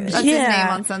 Chibs? That's Yeah. his name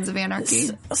on Sons of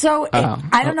Anarchy. so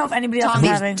I don't know if anybody else is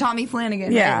having. Tommy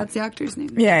Flanagan. Yeah. Right? That's the actor's name.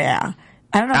 Yeah.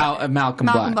 I don't know. Malcolm Malcolm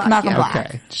Black. Black, Malcolm Black.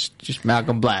 Okay, just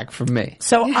Malcolm Black for me.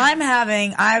 So I'm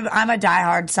a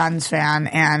diehard Suns fan,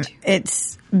 and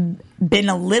it's been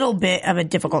a little bit of a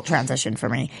difficult transition for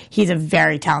me. He's a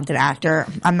very talented actor.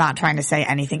 I'm not trying to say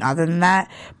anything other than that,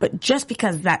 but just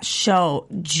because that show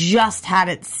just had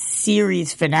its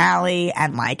series finale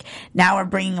and now we're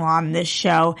bringing him on this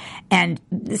show and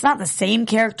it's not the same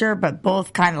character, but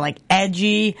both kind of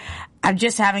edgy. I'm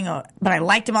just but I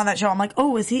liked him on that show. I'm like,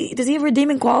 oh, does he have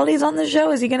redeeming qualities on this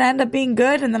show? Is he going to end up being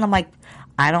good? And then I'm like,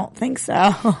 I don't think so.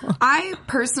 I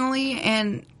personally,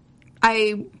 and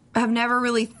I have never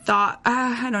really thought,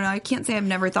 I don't know, I can't say I've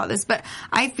never thought this, but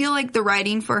I feel like the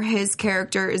writing for his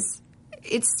character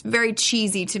it's very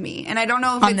cheesy to me. And I don't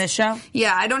know if On this show?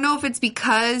 Yeah, I don't know if it's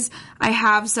because I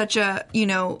have such a,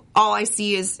 all I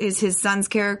see is his son's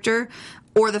character,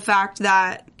 or the fact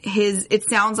that it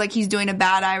sounds like he's doing a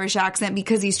bad Irish accent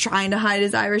because he's trying to hide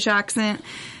his Irish accent.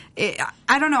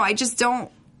 I don't know. I just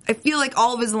don't. I feel like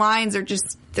all of his lines are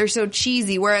they're so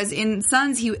cheesy. Whereas in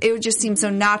Sons, it would just seem so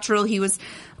natural. He was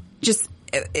just,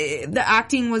 the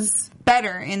acting was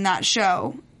better in that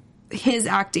show. His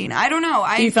acting. I don't know.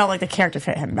 You felt like the character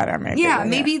fit him better, maybe. Yeah,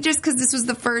 maybe just because this was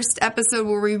the first episode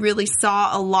where we really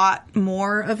saw a lot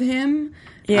more of him.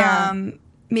 Yeah.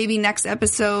 Maybe next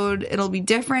episode it'll be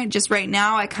different. Just right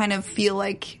now, I kind of feel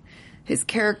like his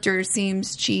character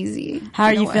seems cheesy. How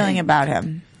are you feeling about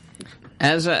him?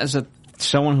 As a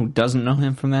someone who doesn't know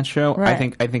him from that show,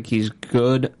 right. I think he's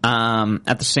good.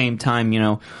 At the same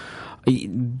time,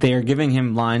 they're giving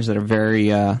him lines that are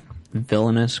very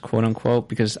villainous, quote unquote,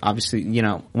 because obviously,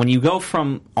 when you go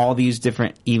from all these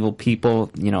different evil people,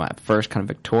 at first kind of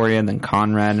Victoria and then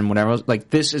Conrad and whatever else, like,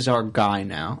 this is our guy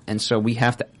now, and so we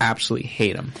have to absolutely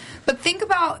hate him. But think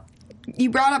about,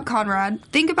 you brought up Conrad,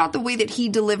 think about the way that he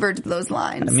delivered those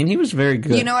lines. I mean, he was very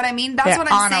good. You know what I mean? That's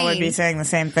what I'm saying. Anna would be saying the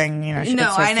same thing, she's No,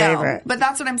 her I know. favorite. But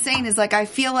that's what I'm saying is, like, I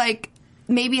feel like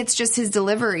maybe it's just his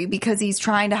delivery because he's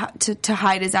trying to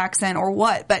hide his accent or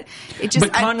what. But it just.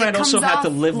 But Conrad also had to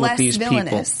live with these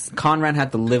villainous. people. Conrad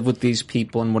had to live with these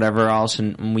people and whatever else,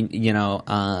 and we,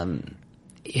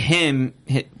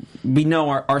 we know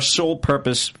our sole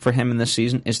purpose for him in this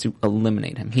season is to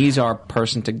eliminate him. He's our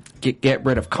person to get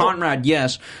rid of. Conrad,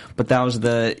 yes, but that was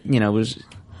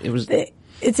it was.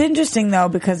 It's interesting, though,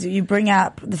 because you bring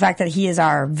up the fact that he is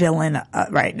our villain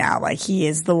right now. Like, he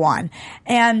is the one.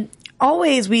 And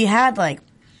always we had, like,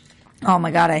 oh my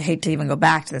God, I hate to even go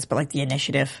back to this, but, like, the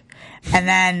Initiative. And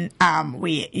then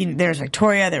there's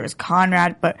Victoria, there was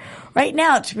Conrad. But right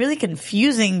now it's really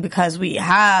confusing because we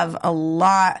have a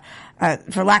lot,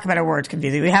 for lack of better words,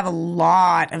 confusing. We have a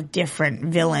lot of different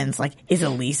villains. Like, is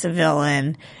Elise a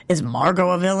villain? Is Margot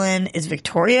a villain? Is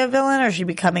Victoria a villain? Or is she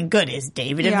becoming good? Is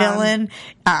David a villain?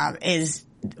 Is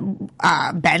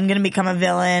Ben gonna become a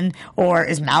villain? Or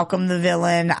is Malcolm the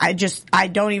villain? I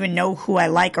don't even know who I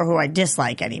like or who I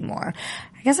dislike anymore.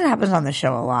 I guess it happens on the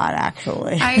show a lot,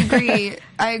 actually. I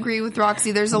agree with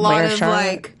Roxy. There's a lot of,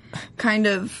 like, kind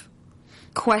of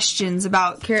questions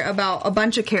about a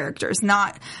bunch of characters.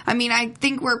 I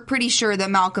think we're pretty sure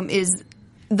that Malcolm is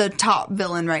the top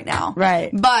villain right now. Right.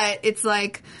 But it's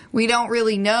like, we don't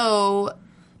really know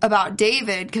about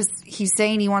David because he's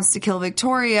saying he wants to kill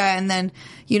Victoria, and then,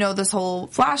 this whole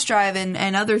flash drive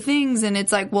and other things, and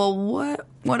it's like, well,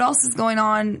 what else is going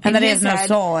on? And then he has no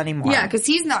soul anymore. Yeah, because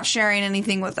he's not sharing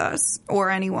anything with us or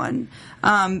anyone.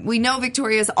 We know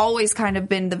Victoria's always kind of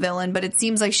been the villain, but it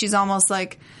seems like she's almost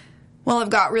like, well, I've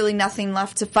got really nothing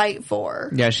left to fight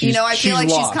for. Yeah, I feel like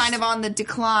lost. she's kind of on the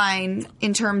decline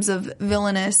in terms of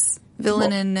villainous.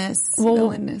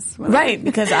 Right,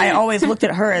 because I always looked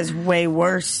at her as way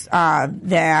worse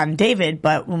than David,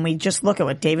 but when we just look at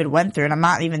what David went through, and I'm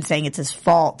not even saying it's his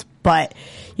fault, but,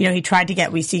 we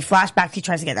see flashbacks, he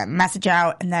tries to get that message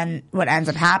out, and then what ends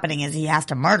up happening is he has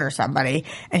to murder somebody,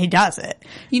 and he does it.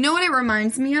 You know what it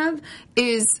reminds me of?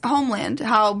 Is Homeland.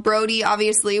 How Brody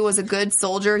obviously was a good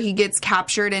soldier. He gets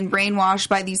captured and brainwashed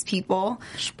by these people.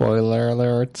 Spoiler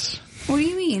alerts. What do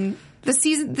you mean? The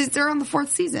season, they're on the 4th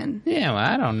season. Yeah, well,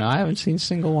 I don't know. I haven't seen a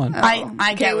single one.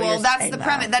 I get what you're that's saying, the though.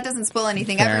 premise. That doesn't spoil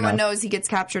anything. Fair Everyone enough. knows he gets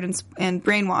captured and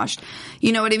brainwashed.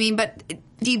 You know what I mean? But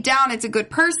deep down, it's a good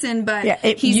person, but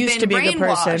he's used been to be a good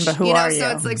person, brainwashed, but who are you?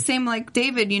 So it's like same like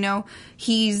David,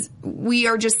 we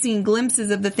are just seeing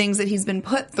glimpses of the things that he's been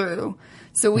put through.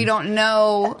 So we don't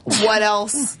know what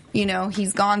else,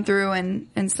 he's gone through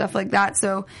and stuff like that.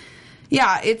 So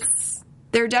yeah,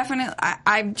 they're definitely,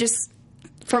 I'm just,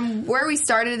 from where we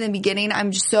started in the beginning,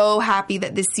 I'm just so happy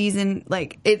that this season,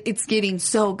 like, it's getting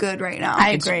so good right now.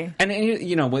 I agree.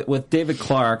 And with David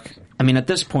Clark, I mean, at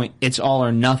this point, it's all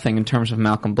or nothing in terms of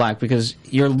Malcolm Black, because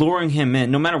you're luring him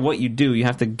in. No matter what you do, you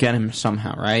have to get him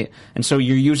somehow, right? And so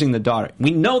you're using the daughter.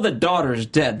 We know the daughter is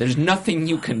dead. There's nothing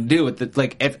you can do with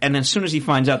it. And as soon as he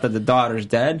finds out that the daughter's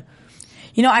dead,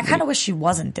 I kind of wish she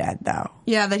wasn't dead, though.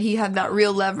 Yeah, that he had that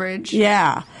real leverage.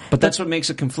 Yeah. but that's what makes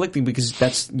it conflicting, because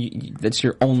that's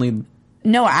your only.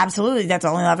 No, absolutely. That's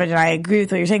the only leverage, and I agree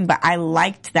with what you're saying, but I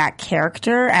liked that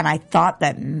character, and I thought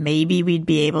that maybe we'd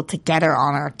be able to get her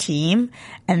on our team,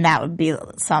 and that would be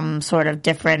some sort of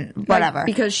different, whatever. Like,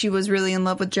 because she was really in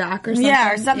love with Jack or something.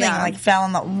 Yeah, or something, like fell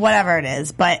in love, whatever it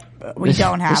is, but we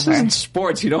don't have This her. isn't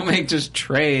sports. You don't make just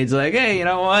trades. Like, hey, you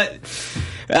know what?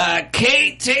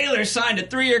 Kate Taylor signed a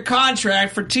 3-year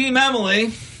contract for Team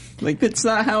Emily. Like, that's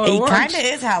not how it It works. kind of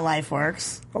is how life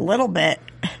works. A little bit.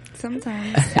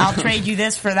 Sometimes I'll trade you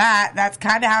this for that. That's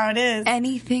kind of how it is.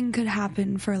 anything could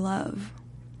happen for love.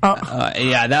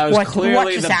 Yeah, that was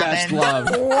clearly just the happened?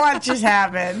 best love. What just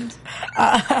happened?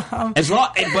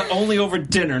 But only over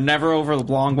dinner, never over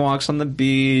long walks on the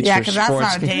beach. Yeah, or because that's sports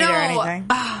not a date games. or No.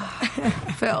 anything.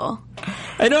 Phil,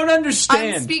 I don't I'm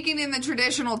understand. speaking in the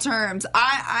traditional terms.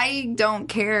 I don't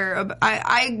care.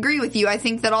 I agree with you. I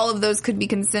think that all of those could be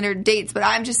considered dates, but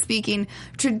I'm just speaking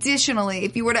traditionally.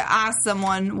 If you were to ask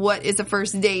someone what is a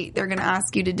first date, they're going to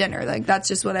ask you to dinner. Like, that's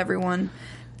just what everyone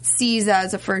sees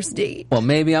as a first date. Well,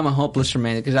 maybe I'm a hopeless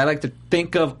romantic because I like to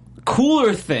think of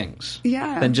cooler things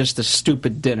than just a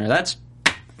stupid dinner. That's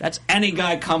any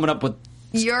guy coming up with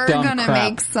You're dumb gonna crap.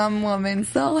 make some woman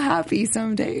so happy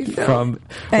someday, Phil. From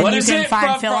And what you is can it?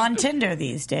 find Phil from- on Tinder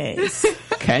these days.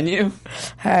 Can you?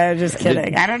 Just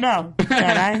kidding. I don't know.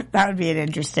 Can I? That would be an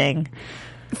interesting.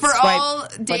 For Swipe, all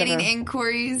dating whatever.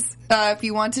 inquiries, if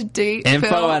you want to date Info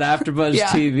Phil, at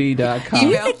AfterBuzzTV.com. Do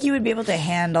you Email. think you would be able to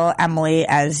handle Emily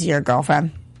as your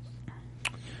girlfriend?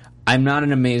 I'm not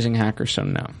an amazing hacker, so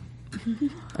no.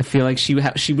 I feel like she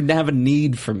would have a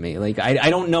need for me. Like, I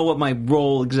don't know what my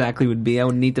role exactly would be. I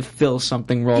would need to fill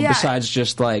something role Yeah. besides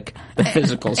just like the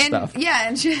physical and stuff. yeah,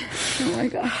 and she, oh my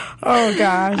god. Oh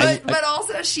gosh. But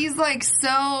also she's like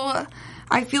so.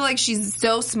 I feel like she's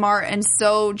so smart and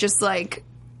so just like.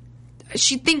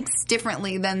 She thinks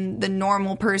differently than the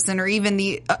normal person or even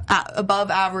the above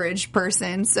average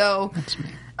person. So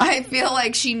I feel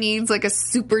like she needs like a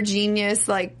super genius,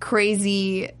 like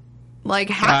crazy, like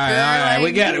hacker. All right, like,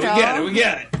 we get it, you know? we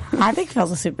get it. I think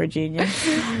Phil's a super genius.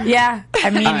 Yeah. I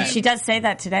mean, All right. she does say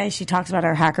that today. She talks about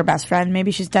her hacker best friend.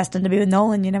 Maybe she's destined to be with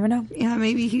Nolan. You never know. Yeah,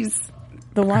 maybe he's.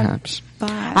 The one. Perhaps.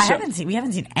 Bye. We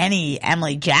haven't seen any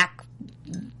Emily Jack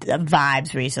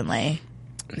vibes recently.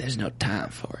 There's no time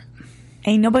for it.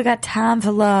 Ain't nobody got time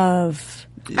for love.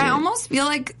 I almost feel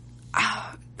like.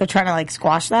 They're trying to like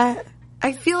squash that.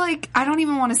 I feel like I don't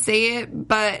even want to say it,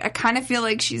 but I kind of feel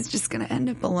like she's just going to end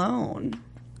up alone.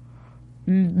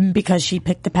 Because she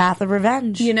picked the path of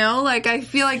revenge. You know, like I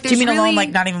feel like there's Do you mean really, alone, like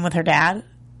not even with her dad?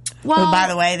 Well, By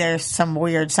the way, there's some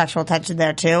weird sexual tension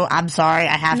there too. I'm sorry,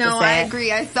 I have to no, say. I it.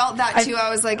 agree. I felt that too.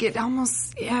 I was like, it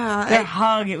almost, yeah. Their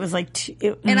hug, it was like,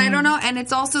 And I don't know, and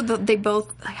it's also they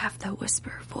both like have that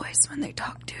whisper voice when they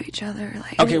talk to each other.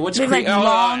 Like, Okay, what's They, like,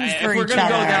 long if for we're each gonna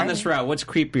go other. down this route, what's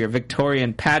creepier, Victoria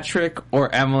and Patrick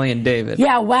or Emily and David?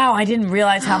 Yeah, wow, I didn't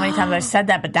realize how many times I said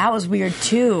that, but that was weird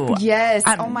too. yes.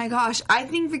 I'm- Oh my gosh, I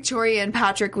think Victoria and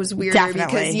Patrick was weirder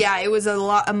Definitely. because it was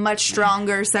a much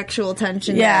stronger sexual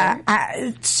tension. Yeah, there.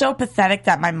 it's so pathetic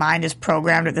that my mind is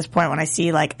programmed at this point when I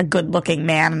see like a good-looking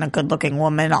man and a good-looking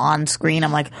woman on screen.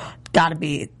 I'm like, there's gotta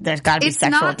be It's sexual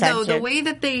not tension.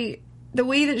 though. The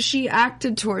way that she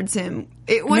acted towards him,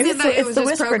 it Maybe wasn't that it it's was the his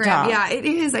whisper program. talk. Yeah, it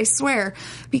is. I swear,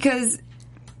 because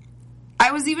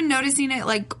I was even noticing it.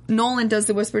 Like Nolan does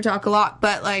the whisper talk a lot,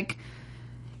 but like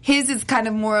his is kind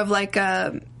of more of like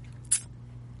a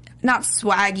not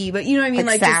swaggy, but you know what I mean,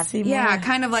 Like just- sassy more? yeah,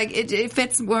 kind of like it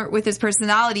fits more with his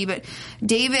personality. But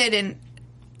David and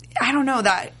I don't know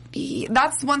that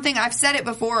that's one thing I've said it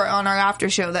before on our after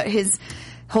show that his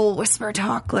whole whisper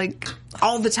talk like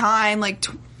all the time, like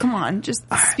come on, just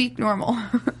speak normal.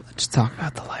 Let's talk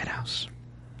about the lighthouse,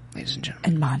 ladies and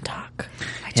gentlemen. in Montauk.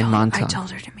 In I Montauk.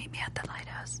 told her to meet me at the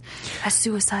lighthouse. A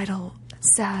suicidal,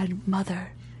 sad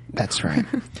mother. That's right.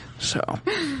 So,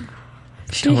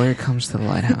 Victoria comes to the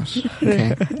lighthouse.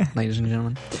 Okay, ladies and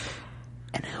gentlemen.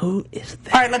 And who is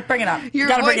there? All right, let's bring it up. Your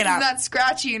gotta voice bring it is up. not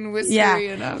scratchy and whispery Yeah,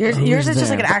 enough. yours is just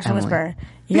like there an but actual Emily? whisper.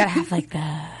 You gotta have like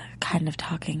the kind of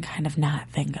talking, kind of not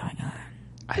thing going on.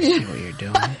 I see what you're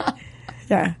doing.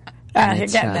 Yeah, you're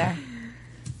it's, getting there.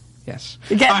 Yes.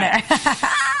 You're getting All right. there.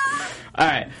 All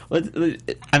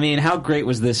right. I mean, how great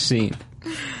was this scene?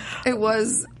 It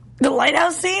was. The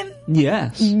lighthouse scene.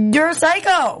 Yes. You're a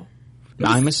psycho.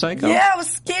 I'm a psycho. Yeah, it was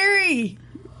scary.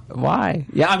 Why?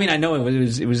 Yeah, I mean, I know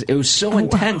it was so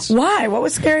intense. Why? What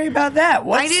was scary about that?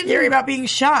 What's I didn't- scary about being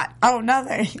shot? Oh,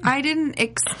 nothing. I didn't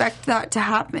expect that to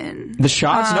happen. The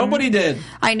shots, nobody did.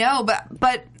 I know,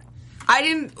 but I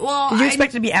didn't. Well, Did you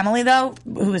expect it to be Emily though,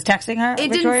 who was texting her?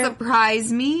 it Victoria? didn't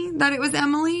surprise me that it was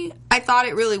Emily. I thought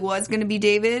it really was going to be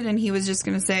David, and he was just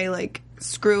going to say like,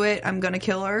 "Screw it, I'm going to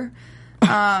kill her."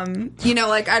 You know,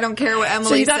 like, I don't care what Emily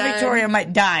So you thought said. Victoria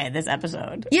might die in this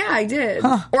episode? Yeah, I did.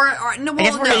 Or no,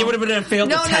 guess well, we're- no. It would have been a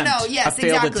failed attempt. No, yes, A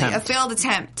failed exactly. attempt. A failed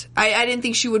attempt. I didn't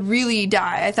think she would really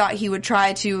die. I thought he would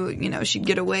try to, you know, she'd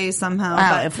get away somehow.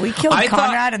 Wow, but if we killed I thought-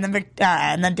 Conrad and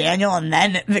then Daniel and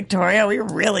then Victoria, we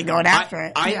were really going after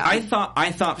it. I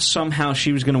thought somehow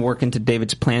she was going to work into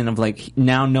David's plan of like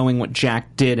now knowing what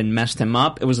Jack did and messed him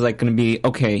up. It was like going to be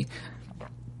okay.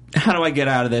 How do I get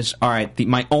out of this? All right,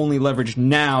 my only leverage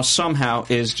now somehow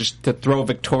is just to throw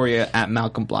Victoria at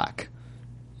Malcolm Black,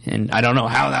 and I don't know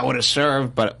how that would have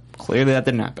served, but clearly that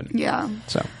didn't happen. yeah.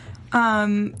 So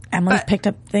Emily's picked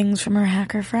up things from her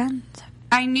hacker friends.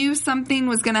 I knew something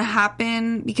was going to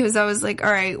happen because I was like,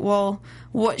 all right, well,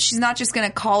 what? She's not just going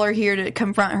to call her here to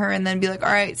confront her and then be like,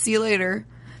 all right, see you later.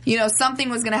 You know, something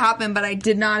was going to happen, but I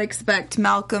did not expect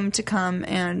Malcolm to come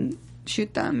and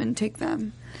shoot them and take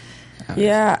them.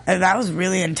 Yeah, that was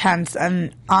really intense.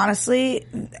 And honestly,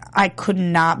 I could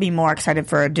not be more excited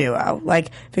for a duo.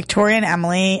 Like, Victoria and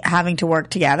Emily having to work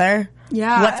together.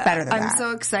 Yeah. What's better than I'm that?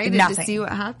 so excited Nothing. to see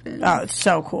what happens. Oh, it's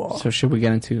so cool. so should we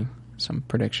get into some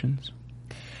predictions?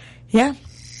 Yeah.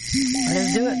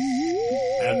 Let's do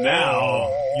it. And now,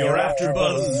 your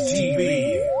AfterBuzz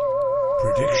TV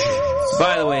predictions.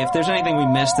 By the way, if there's anything we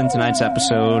missed in tonight's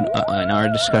episode in our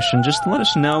discussion, just let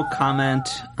us know, comment,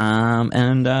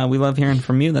 and we love hearing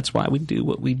from you. That's why we do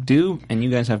what we do, and you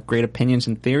guys have great opinions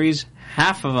and theories.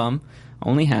 Half of them,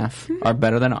 only half, are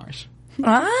better than ours.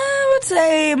 I would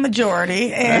say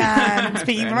majority. And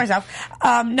speaking for myself,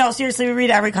 no, seriously, we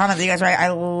read every comment that you guys write. I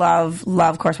love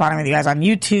corresponding with you guys on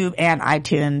YouTube and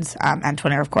iTunes and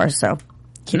Twitter, of course. So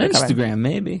keep And it coming. Instagram,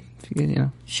 maybe. If you, you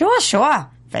know. Sure.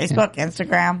 Facebook,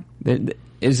 Instagram.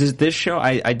 Is this show?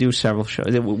 I do several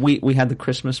shows. We had the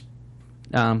Christmas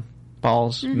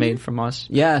balls made from us.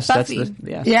 Yes, Buffy. that's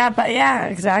the yes. Yeah, but yeah,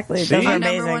 exactly. See? Those are Our number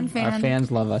amazing. one fan. Our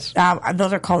fans love us.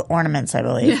 Those are called ornaments, I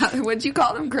believe. Yeah, what'd you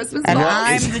call them? Christmas And balls?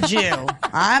 I'm the Jew.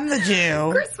 I'm the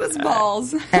Jew. Christmas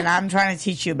balls. And I'm trying to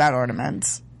teach you about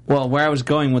ornaments. Well, where I was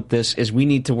going with this is we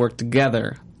need to work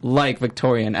together like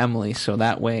Victoria and Emily, so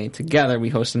that way together we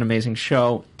host an amazing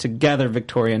show. Together,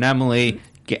 Victoria and Emily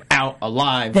get out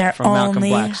alive Their from Malcolm only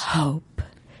Black's. hope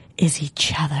is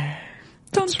each other.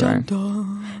 That's right.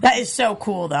 That is so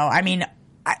cool, though. I mean,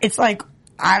 it's like,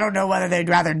 I don't know whether they'd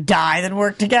rather die than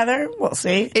work together. We'll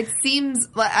see. It seems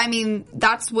like, I mean,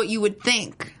 that's what you would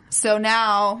think. So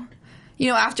now, you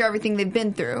know, after everything they've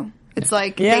been through, it's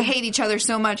like Yeah. they hate each other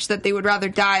so much that they would rather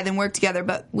die than work together,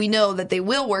 but we know that they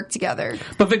will work together.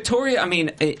 But Victoria, I mean,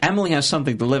 Emily has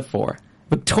something to live for.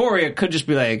 Victoria could just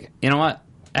be like, you know what?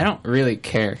 I don't really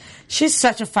care. She's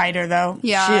such a fighter, though.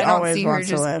 Yeah, she I don't always see her wants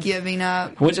to just live. giving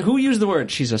up. Who used the word?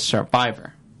 She's a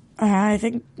survivor. I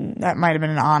think that might have been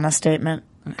an honest statement.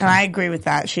 And I agree with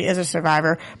that. She is a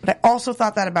survivor. But I also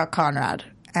thought that about Conrad.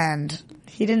 And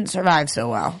he didn't survive so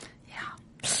well.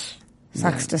 Yeah.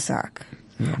 Sucks to suck.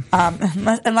 Yeah.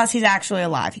 Unless he's actually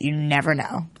alive. You never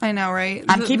know. I know, right?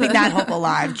 I'm keeping that hope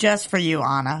alive just for you,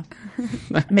 Anna.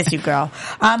 Miss you, girl.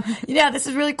 Yeah, this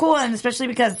is really cool, and especially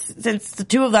because since the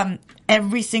two of them,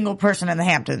 every single person in the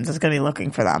Hamptons is going to be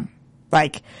looking for them.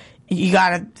 Like, you got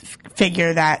to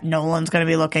figure that Nolan's going to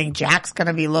be looking, Jack's going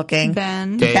to be looking,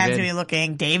 Ben. David. Ben's going to be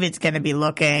looking, David's going to be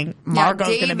looking, Margot's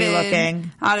going to be David,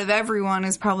 looking. out of everyone,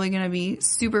 is probably going to be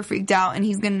super freaked out, and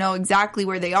he's going to know exactly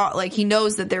where they are. Like, he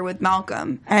knows that they're with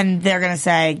Malcolm. And they're going to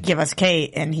say, give us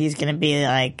Kate, and he's going to be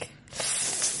like,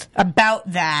 about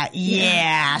that,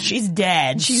 yeah, she's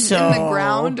dead. She's so, in the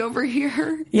ground over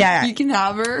here. Yeah. You can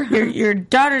have her. Your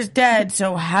daughter's dead,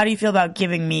 so how do you feel about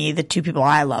giving me the two people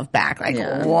I love back?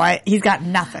 Like, what? He's got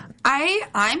nothing.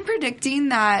 I'm predicting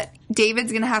that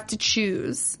David's going to have to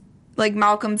choose. Like,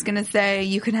 Malcolm's going to say,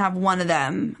 you can have one of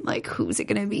them. Like, who's it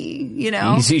going to be? You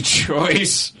know? Easy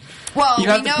choice. Well, You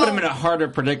have we to know, put him in a harder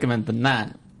predicament than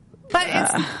that.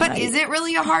 But is it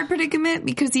really a hard predicament?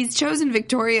 Because he's chosen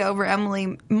Victoria over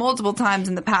Emily multiple times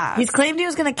in the past. He's claimed he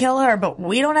was going to kill her, but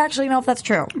we don't actually know if that's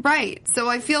true. Right. So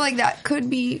I feel like that could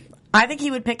be... I think he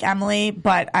would pick Emily,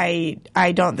 but I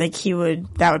don't think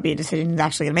that would be a decision he's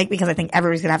actually going to make, because I think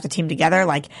everybody's going to have to team together.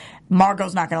 Like,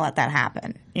 Margot's not going to let that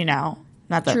happen, you know?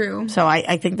 Not that, True. So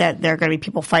I think that there are going to be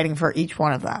people fighting for each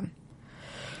one of them.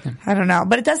 I don't know.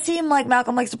 But it does seem like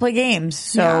Malcolm likes to play games,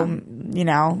 so, you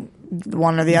know,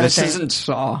 one or the other This thing. isn't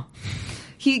Saw.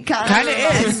 He kind Kinda of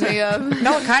reminds is. me of...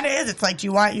 No, it kind of is. It's like, do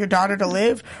you want your daughter to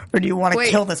live, or do you want to Wait.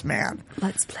 kill this man?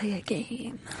 Let's play a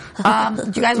game. Do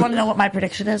you guys want to know what my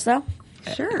prediction is, though?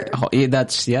 Sure. Oh, yeah,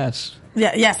 that's yes.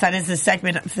 Yeah, yes, that is the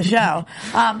segment of the show.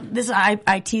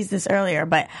 I teased this earlier,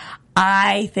 but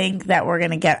I think that we're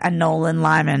going to get a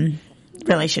Nolan-Lyman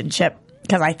relationship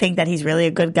because I think that he's really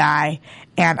a good guy.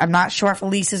 And I'm not sure if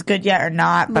Elise is good yet or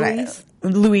not, but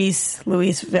Louise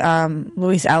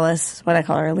Ellis, what I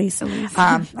call her, Elise.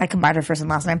 I combined her first and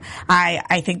last name.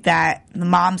 I think that the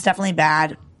mom's definitely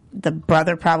bad. The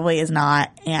brother probably is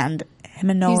not, and him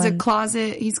and Nolan.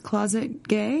 He's closet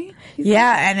gay?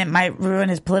 Yeah, and it might ruin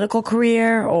his political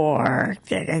career,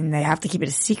 and they have to keep it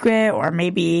a secret, or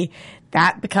maybe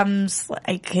that becomes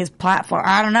like his platform.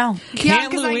 I don't know.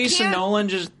 Can't Louise and Nolan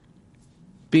just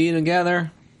be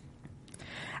together?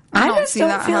 I just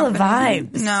don't feel the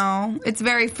vibes. No, it's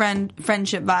very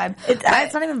friendship vibe.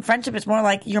 It's not even friendship. It's more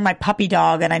like you're my puppy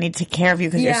dog, and I need to take care of you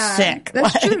because you're sick.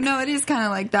 That's true. No, it is kind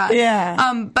of like that.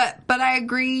 Yeah. But I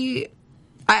agree.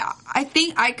 I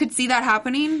think I could see that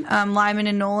happening, Lyman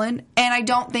and Nolan, and I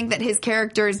don't think that his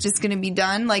character is just going to be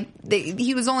done. Like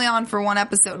he was only on for one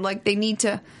episode. Like they need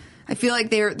to. I feel like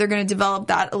they're going to develop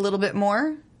that a little bit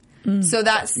more. So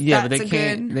that's but they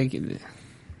can't.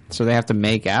 So they have to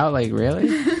make out, like, really?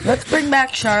 Let's bring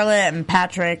back Charlotte and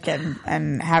Patrick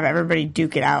and have everybody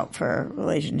duke it out for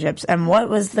relationships. And what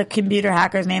was the computer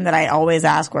hacker's name that I always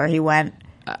ask where he went?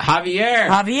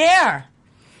 Javier,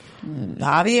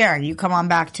 you come on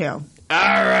back too. All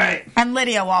right. And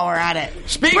Lydia, while we're at it.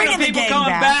 Speaking of people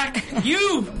coming back,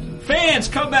 you fans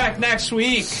come back next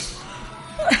week.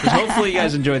 'Cause hopefully you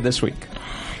guys enjoyed this week.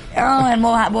 Oh, and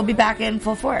we'll be back in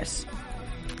full force.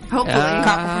 Hopefully.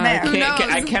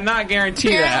 I cannot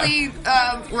guarantee Apparently,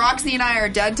 Roxy and I are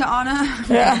dead to Anna.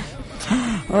 Yeah.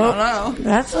 I don't know.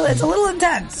 It's a little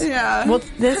intense. Yeah. Well,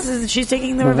 she's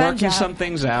taking the revenge. We're working some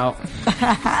things out.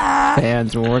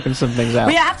 Fans, we're working some things out.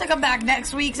 We have to come back.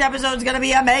 Next week's episode is going to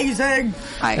be amazing.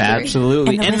 I agree.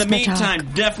 Absolutely. In the meantime,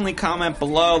 definitely comment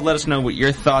below. Let us know what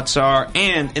your thoughts are.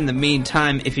 And in the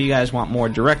meantime, if you guys want more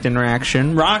direct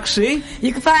interaction, Roxy.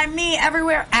 You can find me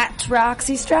everywhere at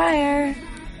Roxy Stryer.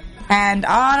 And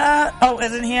Anna,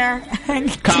 isn't here.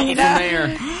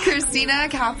 Tina. Christina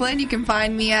Kaplan. You can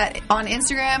find me on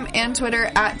Instagram and Twitter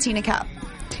at Tina Cap.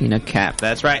 Tina Cap,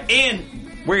 that's right. And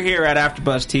we're here at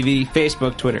AfterBuzz TV,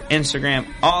 Facebook, Twitter, Instagram,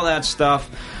 all that stuff.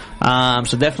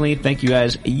 So definitely thank you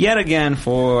guys yet again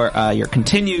for your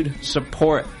continued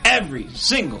support every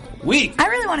single week. I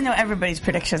really want to know everybody's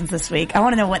predictions this week. I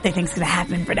want to know what they think is going to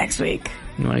happen for next week.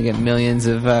 You want to get millions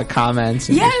of comments?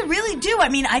 Yeah, I really do. I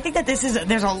mean, I think that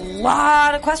there's a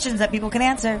lot of questions that people can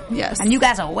answer. Yes. And you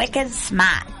guys are wicked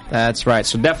smart. That's right.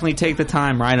 So definitely take the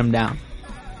time, write them down.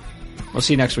 We'll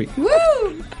see you next week.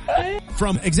 Woo!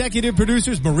 From executive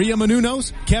producers Maria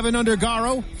Menounos, Kevin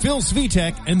Undergaro, Phil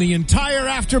Svitek, and the entire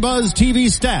AfterBuzz TV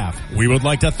staff, we would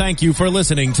like to thank you for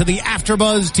listening to the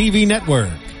AfterBuzz TV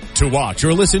network. To watch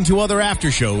or listen to other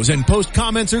after shows and post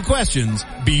comments or questions,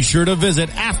 be sure to visit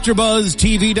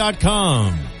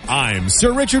AfterBuzzTV.com. I'm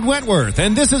Sir Richard Wentworth,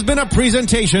 and this has been a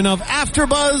presentation of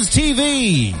AfterBuzz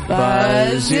TV.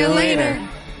 Buzz you later.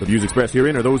 The views expressed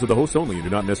herein are those of the hosts only and do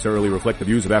not necessarily reflect the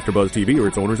views of AfterBuzz TV or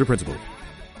its owners or principals.